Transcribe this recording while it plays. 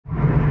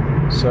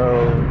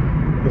So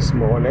this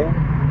morning,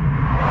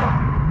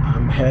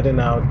 I'm heading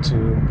out to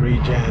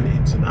Bridgen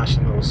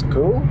International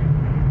School,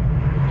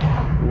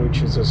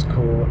 which is a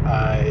school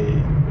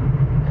I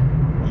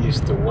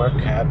used to work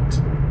at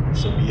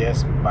some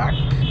years back.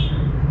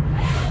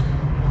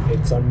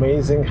 It's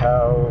amazing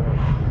how,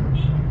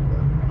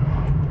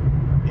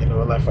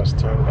 life has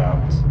turned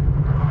out.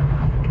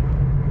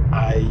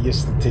 I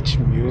used to teach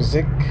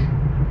music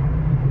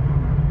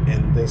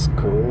in this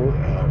school.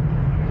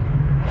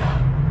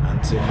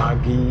 Auntie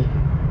Maggie,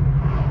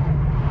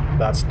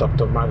 that's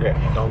Dr. Margaret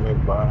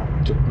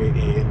Ekpenyong, took me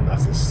in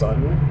as a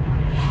son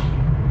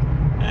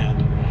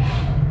and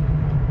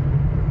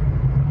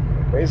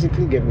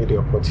basically gave me the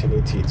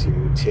opportunity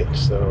to teach.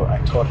 So I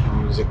taught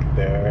music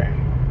there.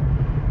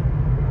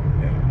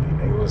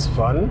 It was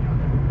fun.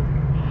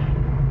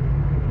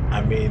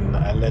 I mean,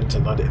 I learned a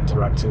lot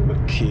interacting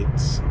with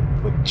kids,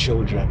 with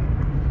children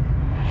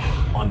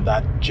on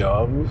that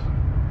job.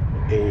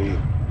 It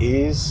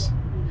is,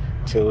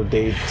 till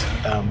date,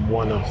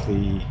 one of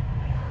the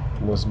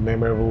most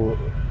memorable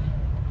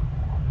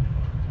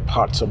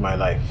parts of my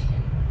life.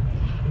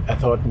 I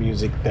taught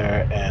music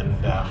there,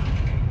 and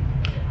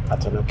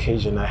at an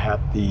occasion I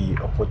had the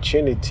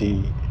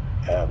opportunity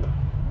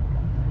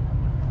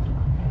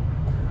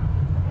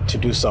to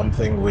do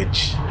something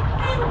which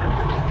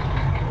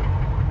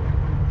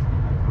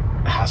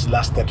has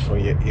lasted for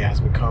years. It has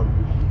become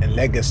a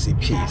legacy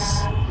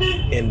piece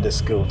in the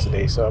school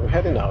today. So I'm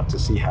heading out to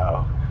see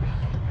how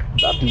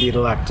that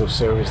little act of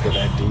service that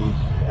I did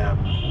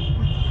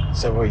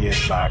several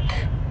years back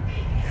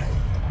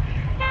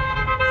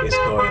is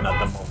going at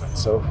the moment.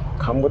 So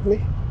come with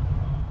me.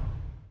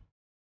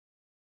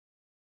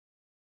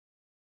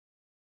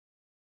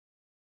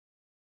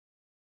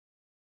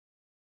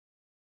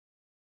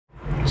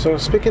 So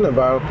speaking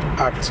about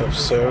acts of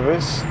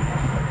service,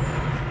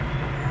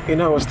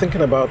 I was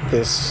thinking about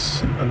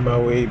this on my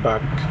way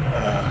back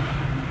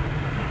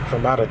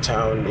from out of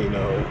town,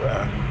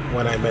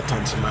 when I met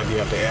Auntie Maggie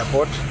at the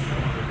airport.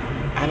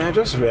 And I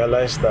just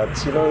realized that,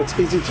 it's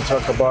easy to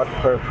talk about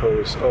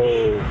purpose,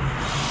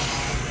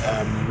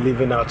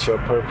 living out your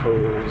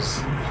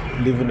purpose,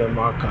 leaving a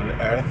mark on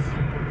earth.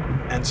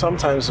 And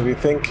sometimes we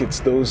think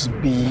it's those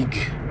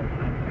big,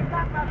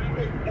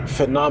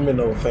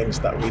 phenomenal things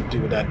that we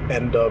do that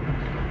end up,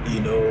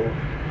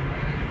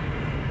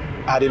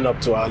 adding up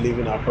to our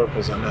leaving our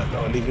purpose on earth,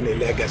 or leaving a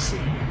legacy,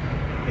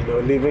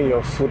 leaving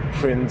your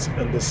footprint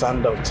in the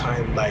sand of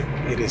time, like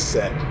it is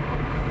said.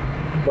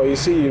 But you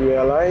see,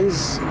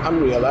 I'm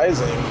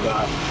realizing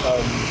that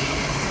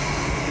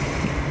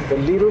the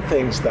little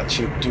things that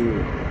you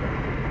do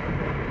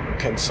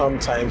can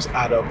sometimes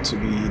add up to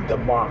be the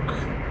mark,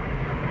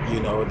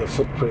 the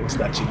footprints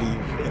that you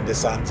leave in the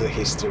sands of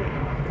history.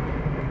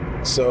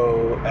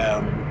 So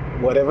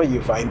whatever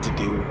you find to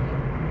do,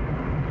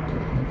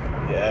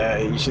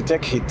 you should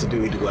take heed to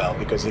do it well,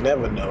 because you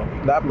never know.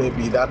 That may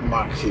be that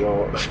mark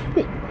you're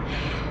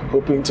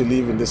hoping to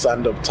leave in the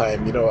sand of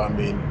time, you know what I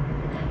mean?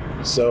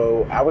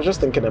 So I was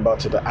just thinking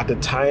about it. At the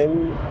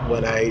time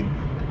when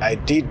I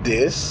did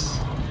this,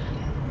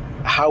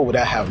 how would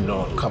I have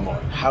known? Come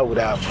on, how would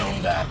I have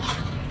known that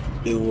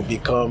it will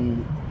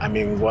become,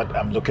 what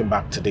I'm looking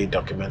back today,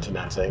 documenting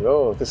and saying,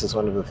 oh, this is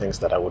one of the things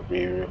that I would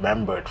be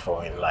remembered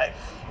for in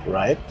life,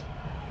 right?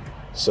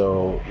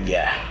 So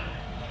yeah.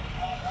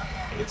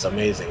 It's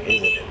amazing,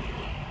 isn't it?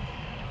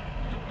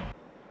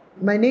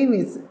 My name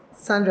is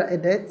Sandra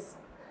Edets.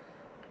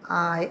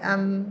 I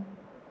am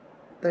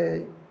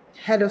the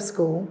head of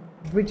school,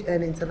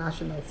 Bridgen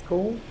International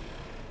School,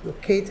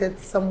 located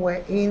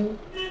somewhere in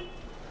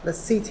the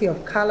city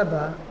of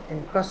Calabar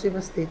in Cross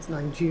River State,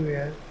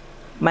 Nigeria.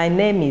 My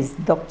name is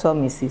Dr.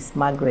 Mrs.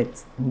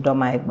 Margaret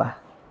Ekpenyong.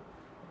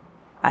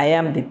 I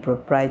am the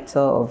proprietor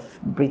of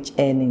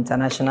Bridgen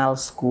International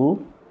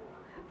School,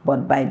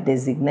 but by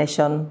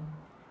designation,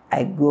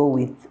 I go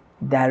with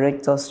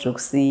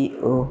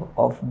Director/CEO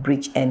of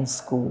Bridgen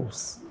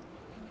Schools.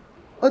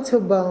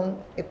 O.T.B,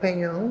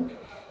 Ekpenyong.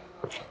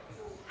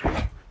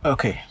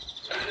 Okay,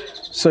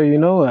 so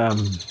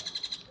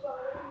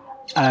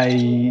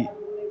I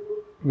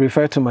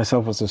refer to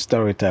myself as a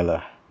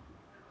storyteller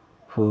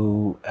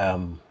who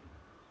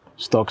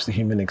stalks the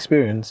human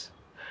experience,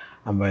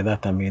 and by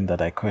that I mean that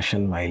I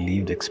question my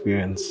lived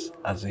experience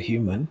as a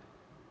human,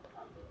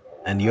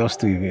 and yours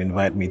too if you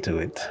invite me to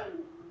it.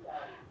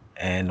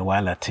 And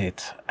while at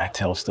it, I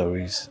tell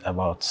stories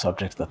about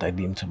subjects that I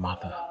deem to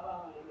matter.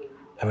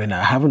 I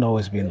haven't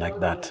always been like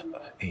that,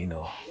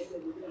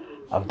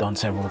 I've done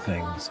several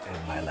things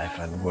in my life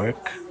and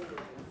work.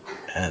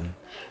 And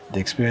the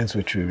experience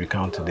which we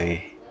recount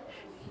today,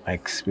 my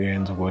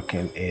experience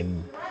working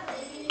in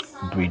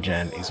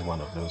Bridgen, is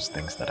one of those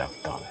things that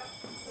I've done.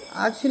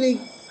 I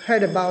actually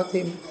heard about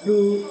him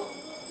through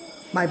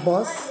my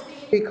boss.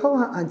 We call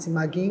her Auntie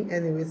Maggie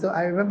anyway. So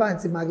I remember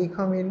Auntie Maggie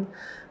coming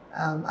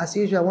as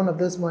usual, one of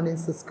those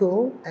mornings to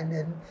school, and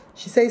then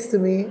she says to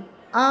me,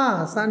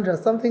 Sandra,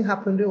 something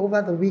happened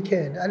over the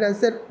weekend. And I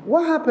said,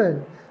 what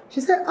happened?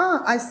 She said,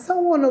 I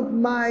saw one of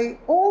my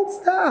old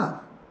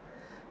staff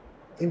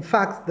In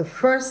fact, the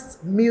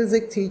first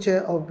music teacher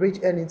of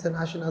Bridge-End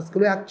International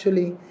School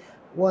actually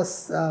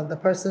was the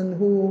person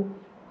who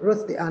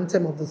wrote the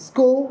anthem of the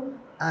school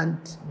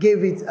and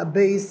gave it a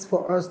base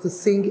for us to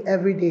sing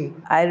every day.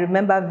 I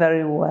remember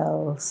very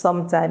well,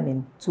 sometime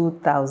in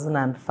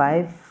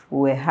 2005,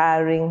 we were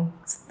hiring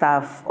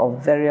staff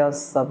of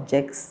various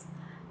subjects,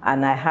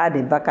 and I had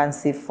a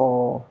vacancy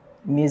for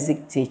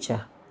music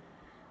teacher.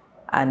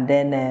 And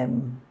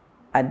then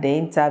at the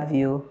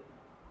interview,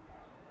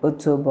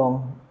 O.T.B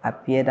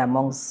appeared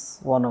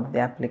amongst one of the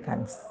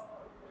applicants.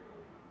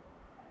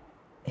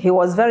 He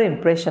was very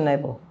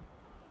impressionable.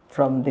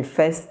 From the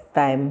first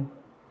time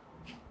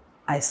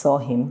I saw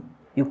him,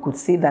 you could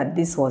see that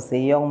this was a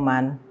young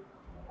man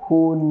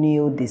who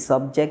knew the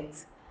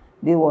subject.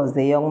 This was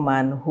a young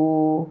man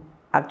who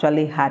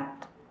actually had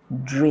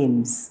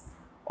dreams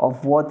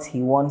of what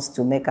he wants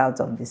to make out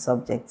of the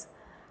subject.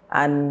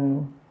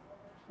 And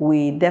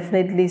we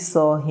definitely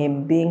saw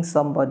him being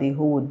somebody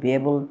who would be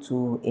able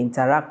to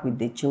interact with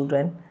the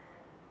children,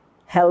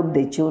 help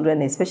the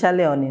children,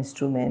 especially on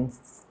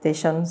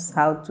instrumentations,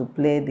 how to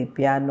play the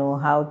piano,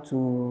 how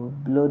to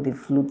blow the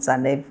flutes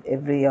and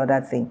every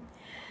other thing.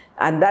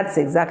 And that's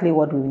exactly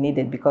what we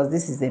needed, because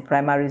this is a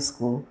primary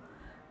school.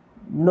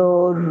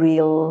 No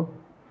real,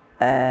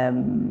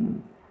 there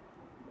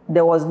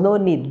was no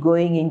need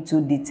going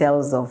into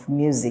details of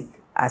music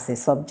as a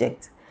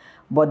subject.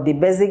 But the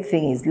basic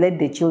thing is let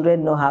the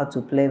children know how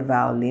to play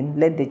violin,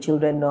 let the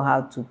children know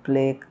how to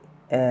play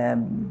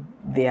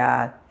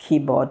their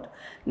keyboard,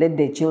 let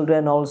the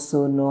children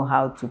also know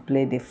how to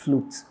play the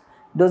flute.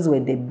 Those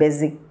were the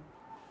basic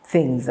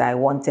things I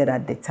wanted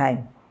at the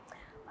time.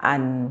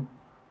 And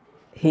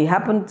he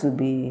happened to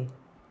be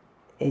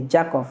a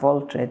jack of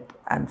all trades,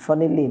 and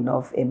funnily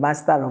enough, a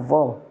master of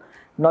all.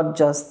 Not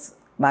just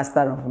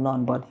master of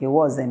none, but he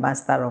was a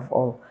master of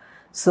all.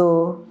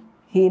 So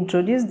he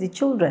introduced the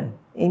children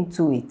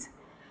into it.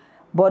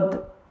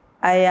 But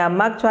I am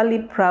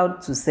actually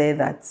proud to say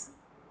that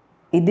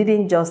it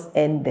didn't just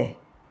end there.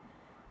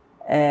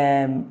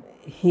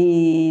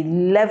 He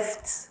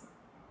left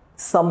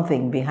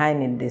something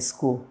behind in the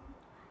school.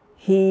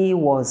 He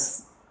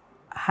was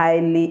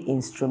highly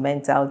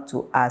instrumental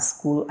to our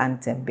school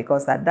anthem,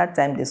 because at that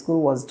time the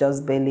school was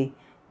just barely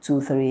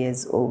 2-3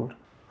 years old.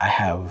 I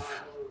have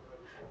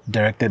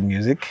directed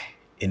music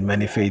in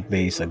many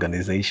faith-based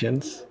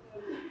organizations,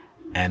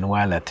 and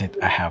while at it,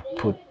 I have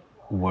put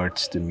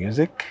words to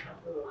music.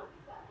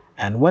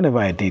 And whenever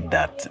I did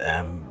that,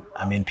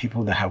 I mean,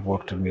 people that have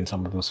worked with me in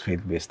some of those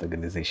faith-based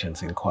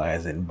organizations, in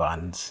choirs, in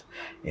bands,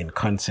 in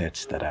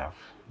concerts that I've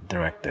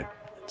directed,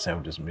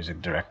 served as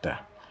music director,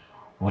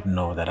 would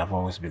know that I've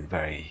always been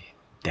very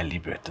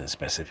deliberate and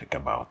specific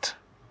about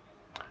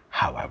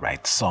how I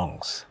write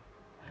songs.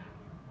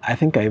 I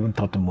think I even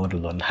taught a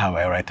model on how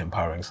I write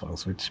empowering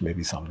songs, which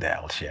maybe someday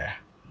I'll share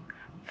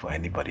for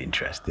anybody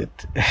interested.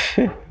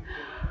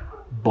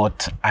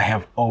 But I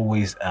have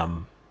always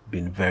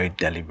been very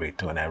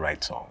deliberate when I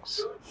write songs.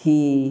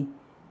 He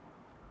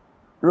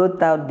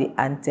wrote out the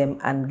anthem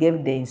and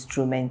gave the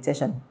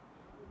instrumentation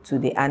to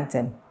the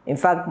anthem. In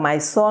fact, my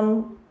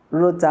son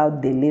wrote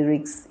out the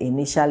lyrics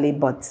initially,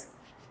 but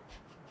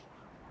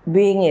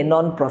being a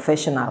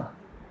non-professional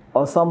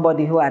or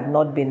somebody who had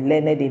not been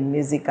learned in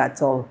music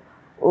at all,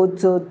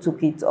 Otto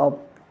took it up,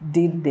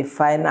 did the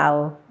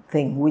final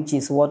thing, which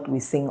is what we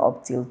sing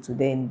up till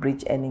today in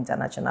Bridge-End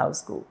International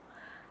School.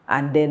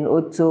 And then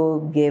Otto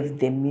gave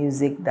the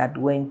music that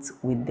went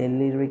with the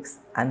lyrics,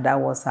 and that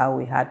was how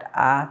we had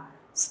our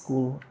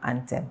school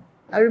anthem.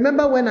 I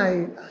remember when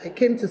I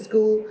came to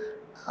school,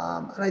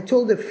 and I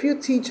told a few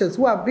teachers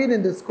who have been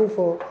in the school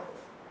for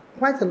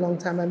quite a long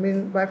time, I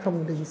mean, right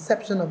from the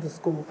inception of the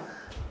school,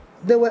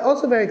 they were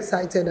also very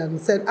excited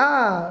and said,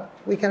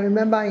 we can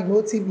remember him,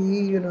 O.T.B,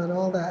 you know, and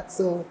all that.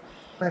 So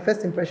my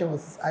first impression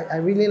was I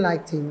really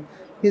liked him.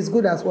 He's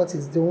good at what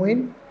he's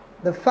doing.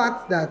 The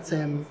fact that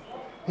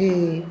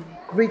he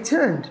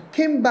returned,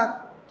 came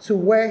back to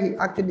where he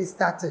actually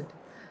started,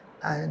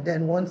 and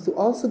then wants to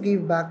also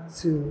give back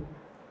to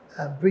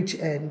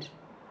Bridge-End,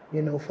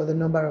 you know, for the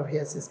number of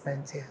years he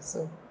spent here.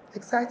 So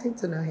exciting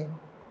to know him,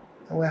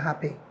 and we're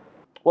happy.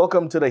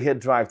 Welcome to the Hit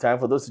Drive Time.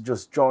 For those who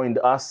just joined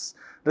us,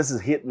 this is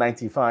Hit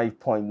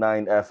 95.9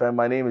 FM.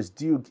 My name is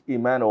Duke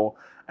Emmanuel,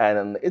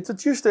 and it's a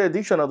Tuesday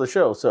edition of the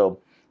show. So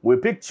we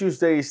pick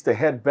Tuesdays to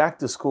head back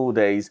to school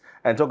days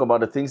and talk about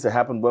the things that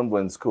happened when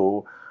we're in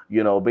school.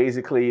 You know,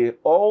 basically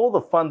all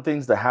the fun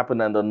things that happen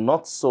and the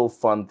not so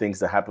fun things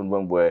that happen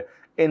when we're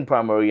in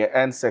primary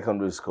and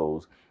secondary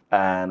schools.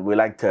 And we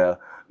like to,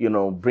 you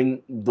know,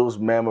 bring those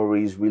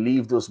memories,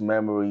 relieve those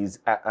memories.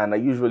 And I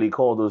usually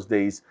call those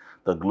days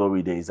the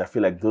glory days. I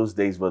feel like those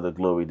days were the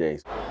glory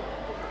days.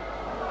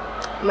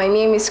 My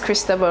name is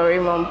Christopher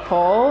Raymond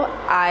Paul.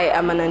 I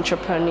am an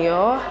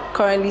entrepreneur,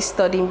 currently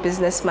studying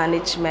business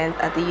management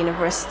at the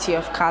University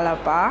of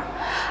Calabar.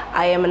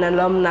 I am an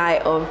alumni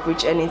of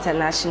Bridge-End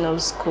International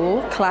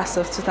School, class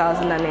of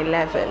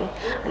 2011,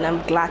 and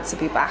I'm glad to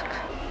be back.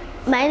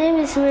 My name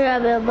is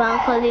Mirabel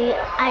Bankole.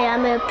 I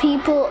am a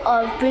pupil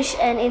of Bridge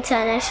End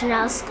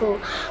International School.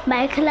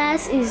 My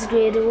class is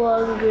grade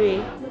 1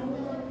 grade.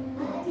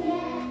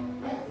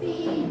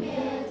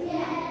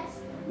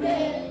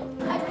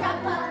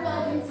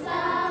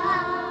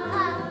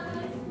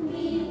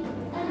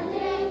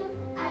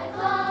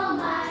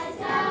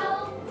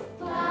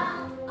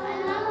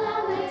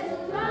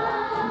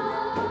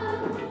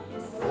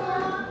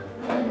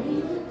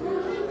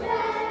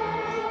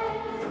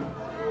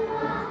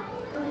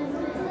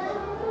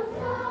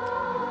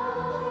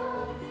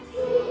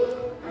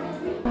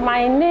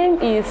 My name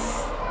is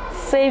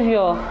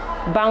Savior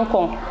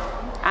Bankong.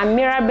 I'm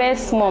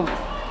Mirabel's mom,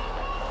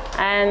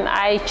 and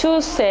I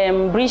choose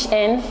Bridge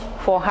End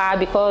for her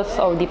because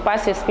of the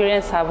past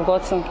experience I've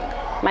gotten.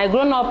 My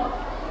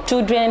grown-up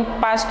children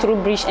passed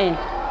through Bridge End.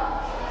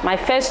 My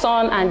first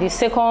son and the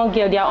second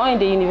girl, they are all in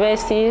the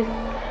university,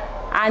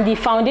 and the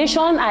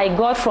foundation I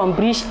got from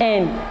Bridge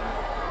End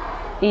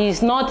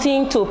is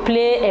nothing to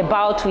play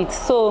about with.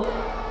 So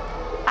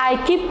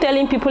I keep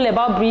telling people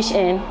about Bridge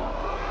End,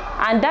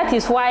 and that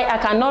is why I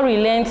cannot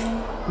relent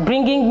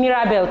bringing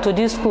Mirabel to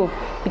this school,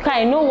 because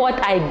I know what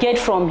I get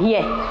from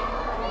here.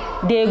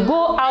 They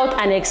go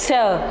out and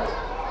excel.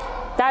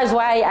 That's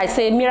why I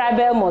say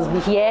Mirabel must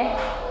be here,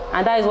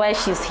 and that is why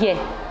she's here.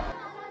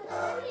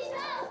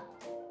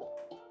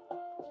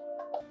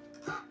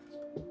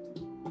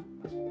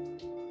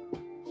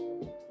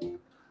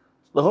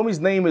 The homie's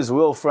name is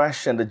Will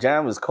Fresh, and the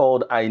jam is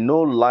called I Know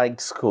Like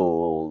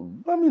School.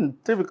 I mean,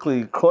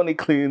 typically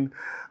chronicling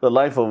the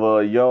life of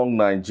a young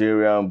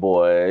Nigerian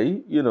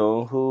boy, you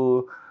know,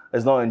 who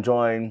is not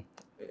enjoying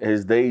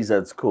his days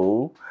at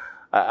school.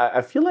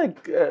 I feel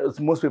like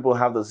most people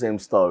have the same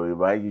story,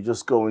 right? You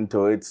just go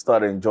into it,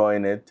 start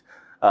enjoying it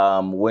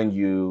when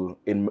you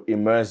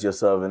immerse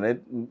yourself in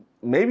it.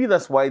 Maybe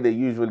that's why they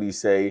usually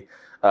say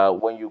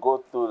when you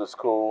go through the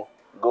school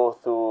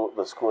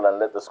and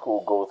let the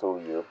school go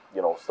through you,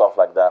 you know, stuff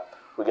like that.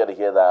 We get to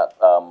hear that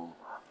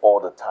all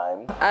the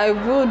time. I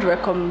would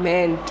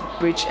recommend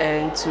Bridge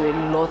End to a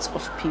lot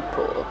of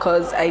people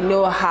because I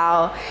know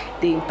how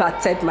they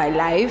impacted my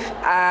life.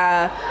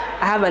 I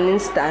have an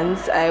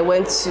instance. I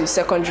went to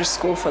secondary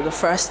school for the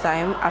first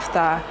time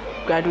after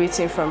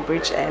graduating from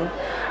Bridge End,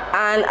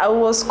 and I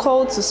was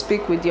called to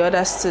speak with the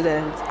other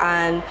students,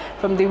 and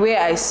from the way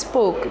I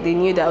spoke, they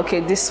knew that, okay,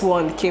 this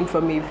one came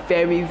from a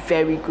very,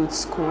 very good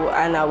school,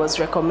 and I was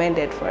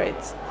recommended for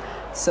it.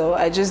 So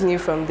I just knew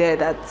from there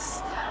that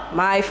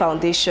my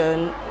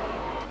foundation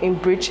in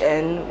Bridge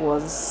End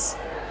was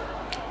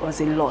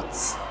a lot.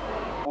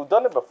 We've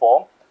done it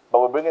before,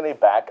 but we're bringing it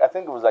back. I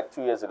think it was like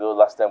 2 years ago,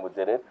 last time we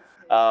did it.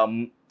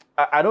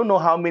 I don't know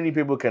how many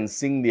people can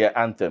sing their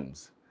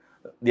anthems,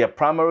 their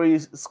primary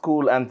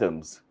school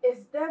anthems.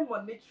 Is there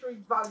monetary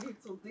value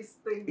to this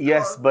thing?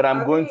 Yes, but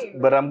I'm going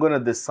to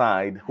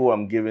decide who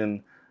I'm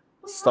giving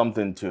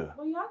something to.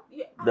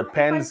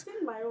 Depends.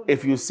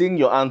 If you sing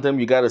your anthem,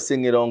 you got to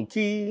sing it on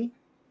key.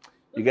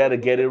 You got to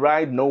get it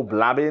right, no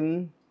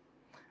blabbing,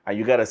 and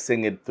you got to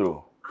sing it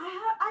through.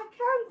 I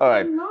can't. All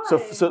right.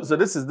 So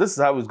this is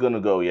how it's going to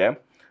go, yeah?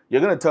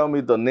 You're going to tell me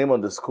the name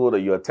of the school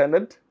that you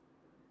attended,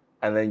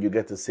 and then you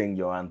get to sing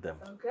your anthem.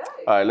 Okay.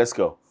 All right, let's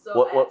go.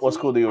 So what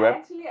school do you rep? I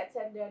actually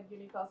attended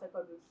Unical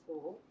Secondary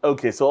School.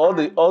 Okay, so all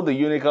the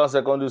Unical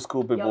Secondary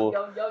School people,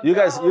 you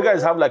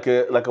guys have like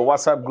a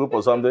WhatsApp group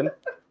or something?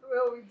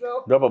 Well, we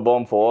don't. Drop a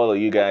bomb for all of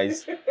you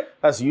guys.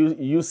 That's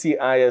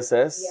UCISS?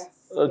 Yes.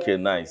 Okay,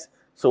 nice.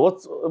 So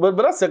but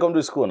that's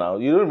secondary school now.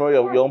 You don't remember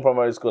your own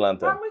primary school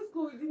anthem? Primary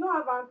school, you did not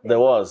have anthem. There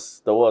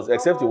was,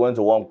 except you went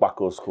to one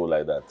Paco school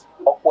like that.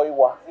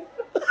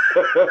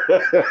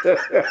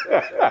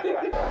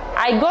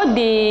 I got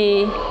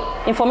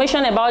the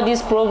information about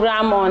this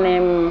program on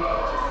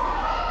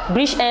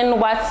Bridge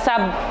End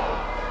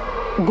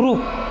WhatsApp group,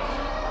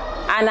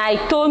 and I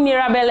told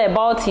Mirabel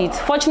about it.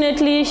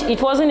 Fortunately,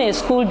 it wasn't a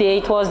school day,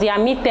 it was their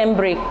midterm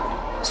break.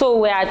 So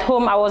we're at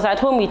home, I was at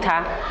home with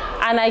her,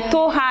 and I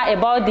told her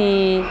about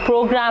the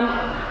program,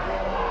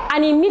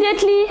 and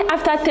immediately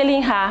after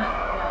telling her,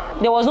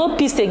 there was no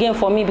peace again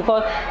for me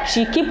because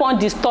she kept on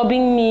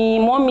disturbing me.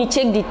 Mommy,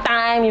 check the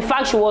time. In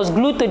fact, she was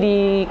glued to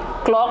the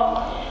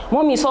clock.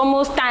 Mommy, it's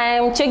almost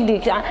time, check the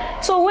time.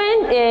 So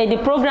when the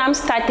program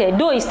started,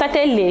 though it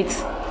started late,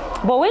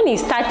 but when it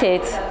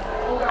started,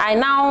 I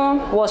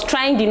now was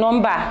trying the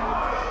number.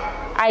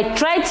 I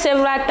tried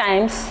several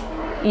times,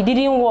 it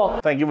didn't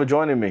work. Thank you for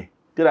joining me.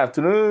 Good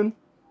afternoon.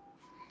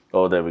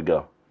 Oh, there we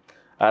go.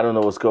 I don't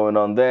know what's going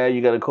on there.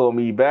 You got to call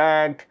me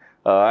back.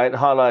 All right,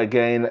 holla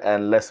again,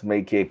 and let's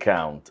make it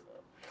count.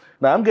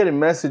 Now, I'm getting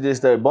messages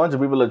that a bunch of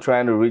people are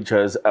trying to reach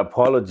us.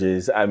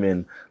 Apologies. I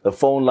mean, the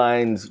phone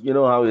lines, you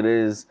know how it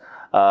is.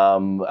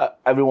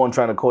 Everyone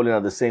trying to call in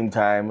at the same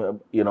time,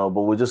 you know,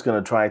 but we're just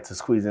going to try to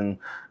squeeze in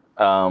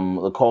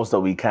the calls that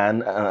we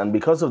can. And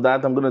because of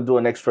that, I'm going to do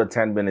an extra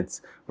 10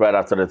 minutes right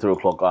after the 3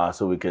 o'clock hour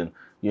so we can,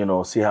 you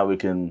know, see how we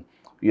can,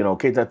 you know,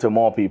 cater to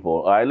more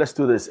people. All right, let's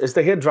do this. It's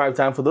the Hit Drive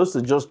time. For those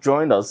who just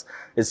joined us,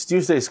 it's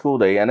Tuesday school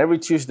day. And every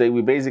Tuesday,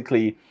 we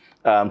basically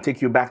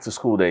take you back to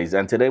school days.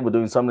 And today we're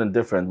doing something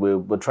different.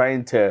 We're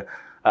trying to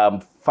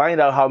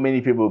find out how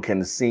many people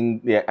can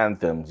sing their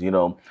anthems. You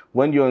know,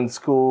 when you're in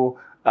school,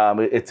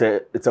 it's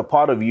a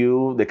part of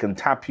you. They can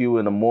tap you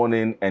in the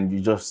morning and you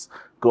just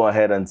go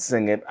ahead and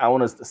sing it. I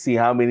want to see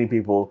how many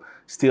people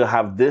still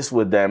have this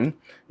with them,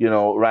 you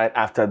know, right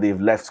after they've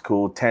left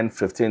school 10,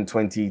 15,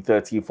 20,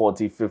 30,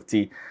 40,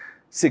 50,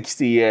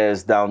 60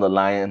 years down the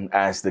line,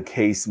 as the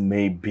case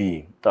may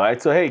be. All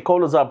right, so hey,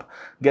 call us up,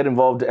 get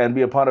involved and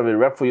be a part of it.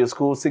 Rep for your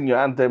school, sing your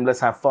anthem, let's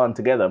have fun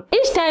together.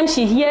 Each time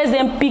she hears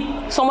them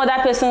pick some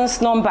other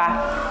person's number,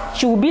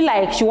 she will be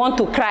like she want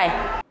to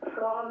cry.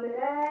 From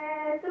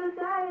there to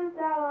science,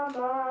 our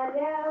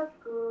model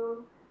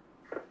school,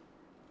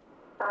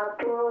 a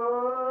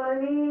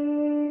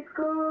police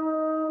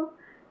school.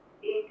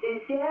 It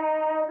is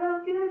here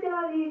the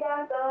future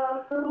leaders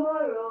of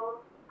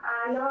tomorrow,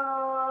 and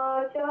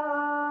all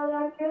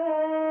children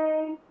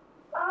train.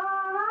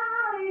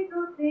 Oh, it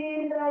will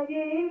see that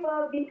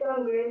the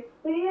become great.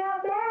 We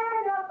have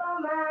made up our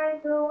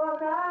mind to work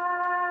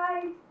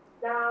hard.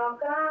 Now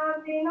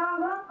counting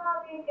on the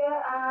public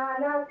care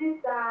and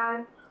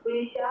assistance,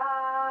 we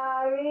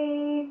shall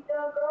reach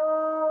the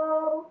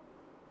goal.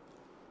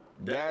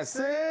 That's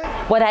it.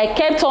 But I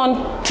kept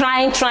on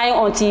trying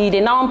until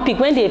they now pick.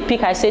 When they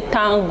pick, I said,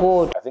 thank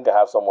God. I think I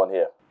have someone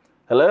here.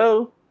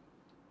 Hello?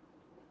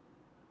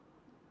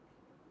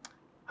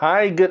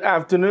 Hi, good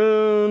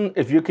afternoon.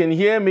 If you can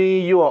hear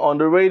me, you are on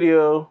the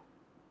radio.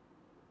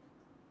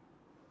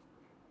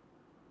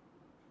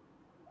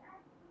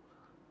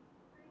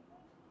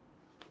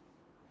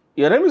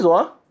 Your name is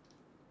what?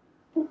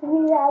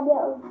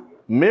 Mirabel.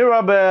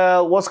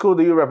 Mirabel. What school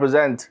do you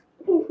represent?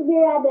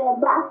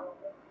 Mirabel.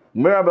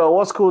 Mirabel,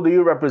 what school do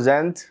you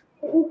represent?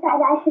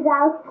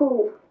 International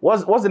School.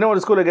 What's the name of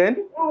the school again?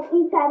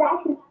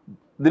 International.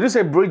 Did you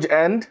say Bridge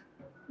End?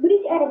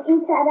 Bridge End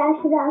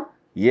International.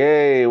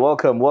 Yay,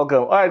 welcome,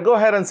 welcome. All right, go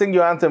ahead and sing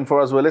your anthem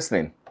for us. We're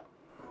listening.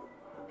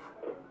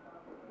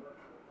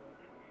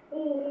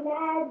 In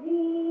a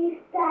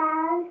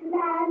distant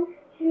land,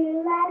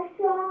 through life's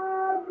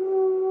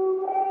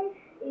troubled way,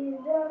 is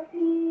the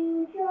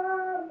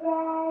future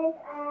bright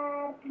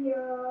and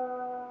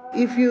pure.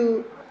 If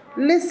you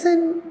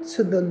listen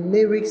to the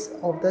lyrics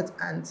of that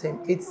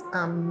anthem, it's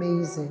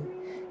amazing.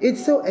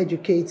 It's so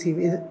educative,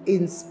 it's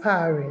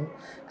inspiring,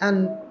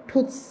 and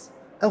puts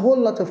a whole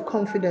lot of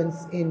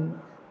confidence in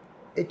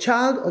a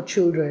child or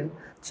children.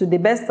 To the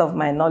best of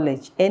my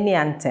knowledge, any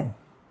anthem,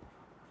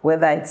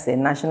 whether it's a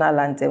national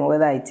anthem,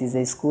 whether it is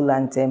a school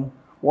anthem,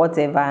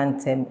 whatever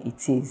anthem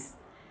it is,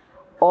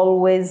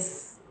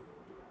 always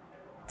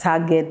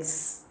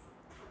targets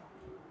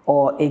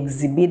or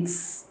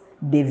exhibits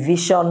the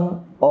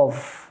vision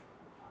of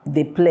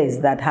the place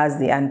that has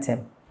the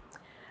anthem.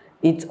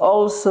 It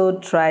also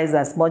tries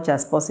as much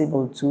as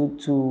possible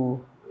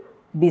to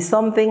be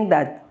something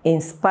that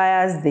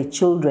inspires the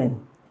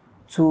children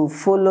to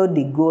follow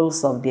the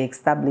goals of the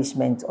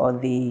establishment or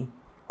the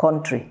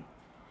country.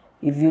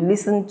 If you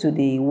listen to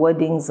the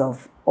wordings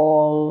of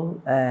all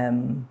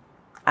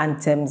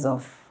anthems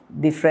of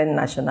different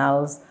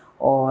nationals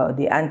or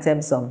the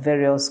anthems of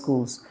various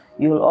schools,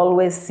 you'll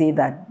always see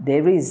that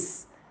there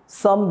is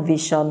some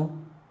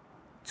vision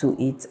to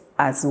it,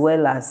 as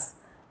well as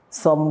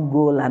some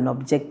goal and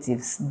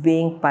objectives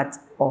being part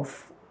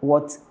of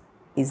what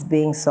is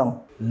being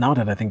sung. Now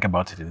that I think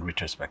about it in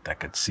retrospect, I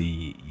could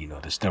see, you know,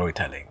 the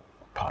storytelling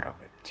part of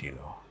it, you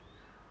know,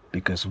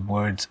 because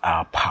words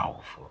are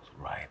powerful,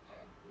 right?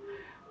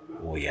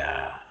 We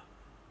are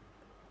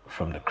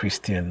from the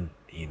Christian,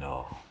 you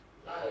know,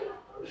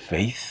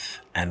 faith,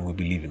 and we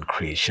believe in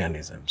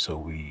creationism. So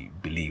we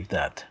believe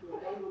that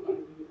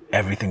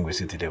everything we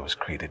see today was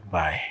created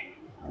by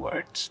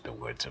words, the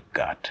words of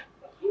God.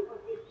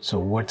 So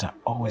words are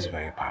always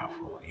very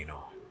powerful, you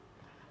know.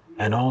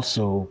 And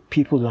also,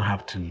 people don't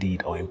have to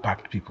lead or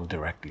impact people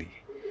directly.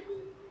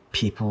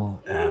 People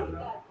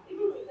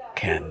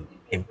can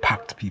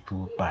impact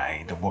people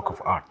by the work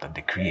of art that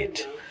they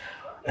create.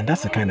 And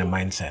that's the kind of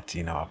mindset,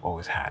 you know, I've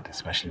always had,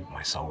 especially with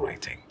my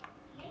songwriting.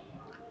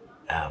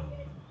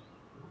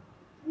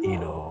 You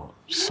know,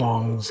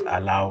 songs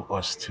allow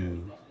us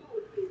to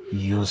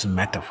use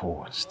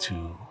metaphors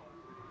to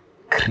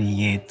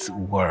create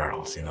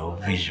worlds, you know,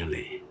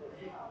 visually.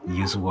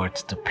 Use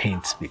words to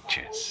paint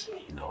pictures,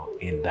 you know,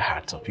 in the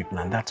hearts of people.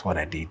 And that's what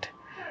I did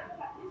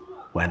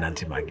when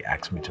Auntie Maggie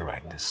asked me to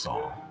write this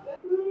song.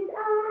 With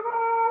our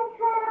heads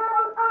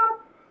held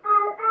up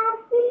and our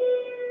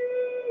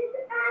spirits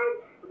and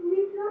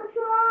with no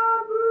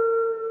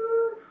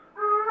trouble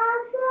our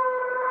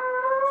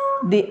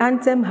soul. The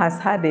anthem has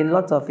had a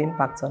lot of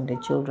impact on the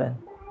children,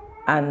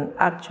 and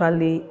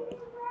actually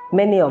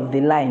many of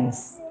the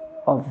lines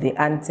of the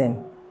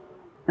anthem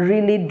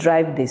really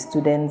drive the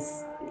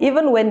students.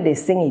 Even when they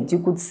sing it, you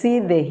could see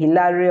the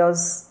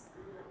hilarious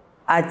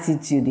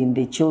attitude in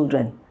the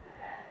children.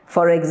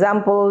 For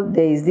example,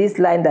 there is this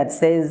line that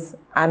says,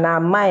 "And our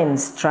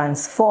minds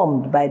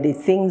transformed by the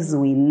things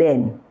we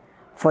learn,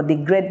 for the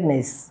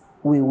greatness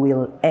we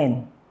will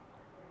earn."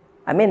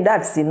 I mean,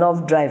 that's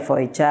enough drive for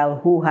a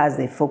child who has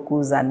a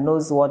focus and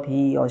knows what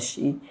he or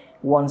she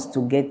wants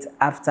to get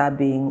after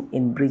being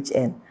in Bridge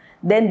N.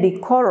 Then the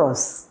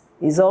chorus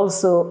is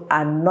also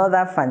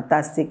another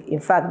fantastic, in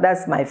fact,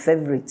 that's my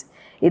favorite.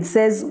 It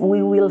says,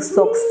 we will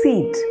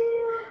succeed.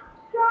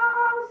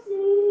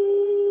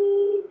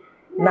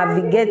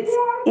 Navigate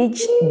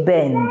each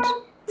bend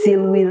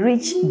till we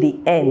reach the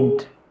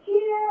end.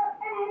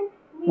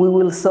 We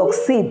will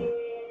succeed.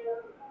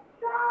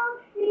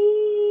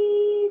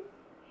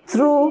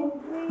 Through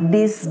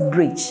this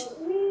bridge,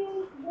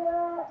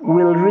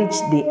 we'll reach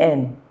the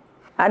end.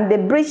 And the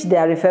bridge they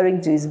are referring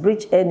to is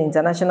Bridge N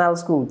International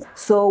School.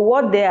 So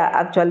what they are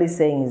actually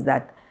saying is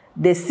that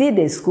they see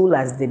the school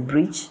as the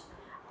bridge,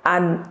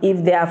 and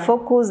if they are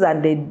focused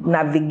and they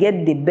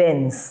navigate the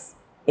bends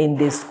in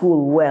the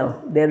school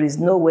well, there is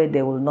no way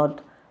they will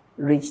not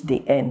reach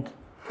the end.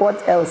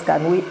 What else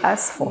can we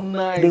ask for?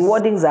 Nice. The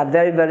wordings are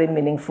very, very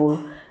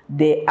meaningful.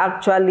 They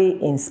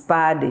actually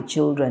inspire the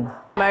children.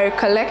 My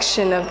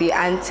recollection of the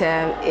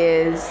anthem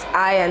is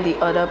I and the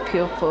other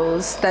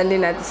pupils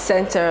standing at the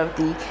center of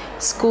the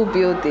school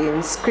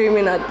building,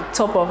 screaming at the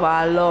top of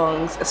our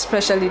lungs,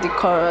 especially the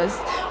chorus,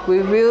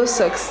 we will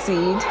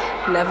succeed,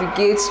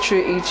 navigate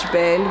through each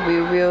bend, we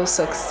will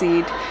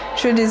succeed,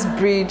 through this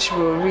bridge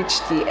we'll reach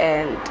the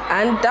end.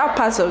 And that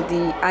part of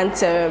the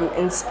anthem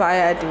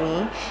inspired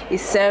me. It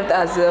served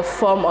as a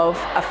form of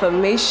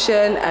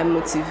affirmation and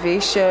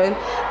motivation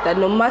that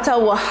no matter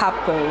what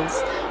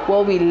happens,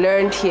 what we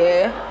learned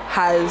here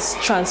has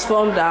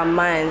transformed our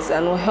minds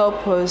and will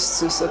help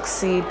us to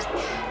succeed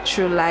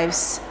through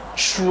life's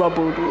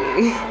troubled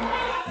way.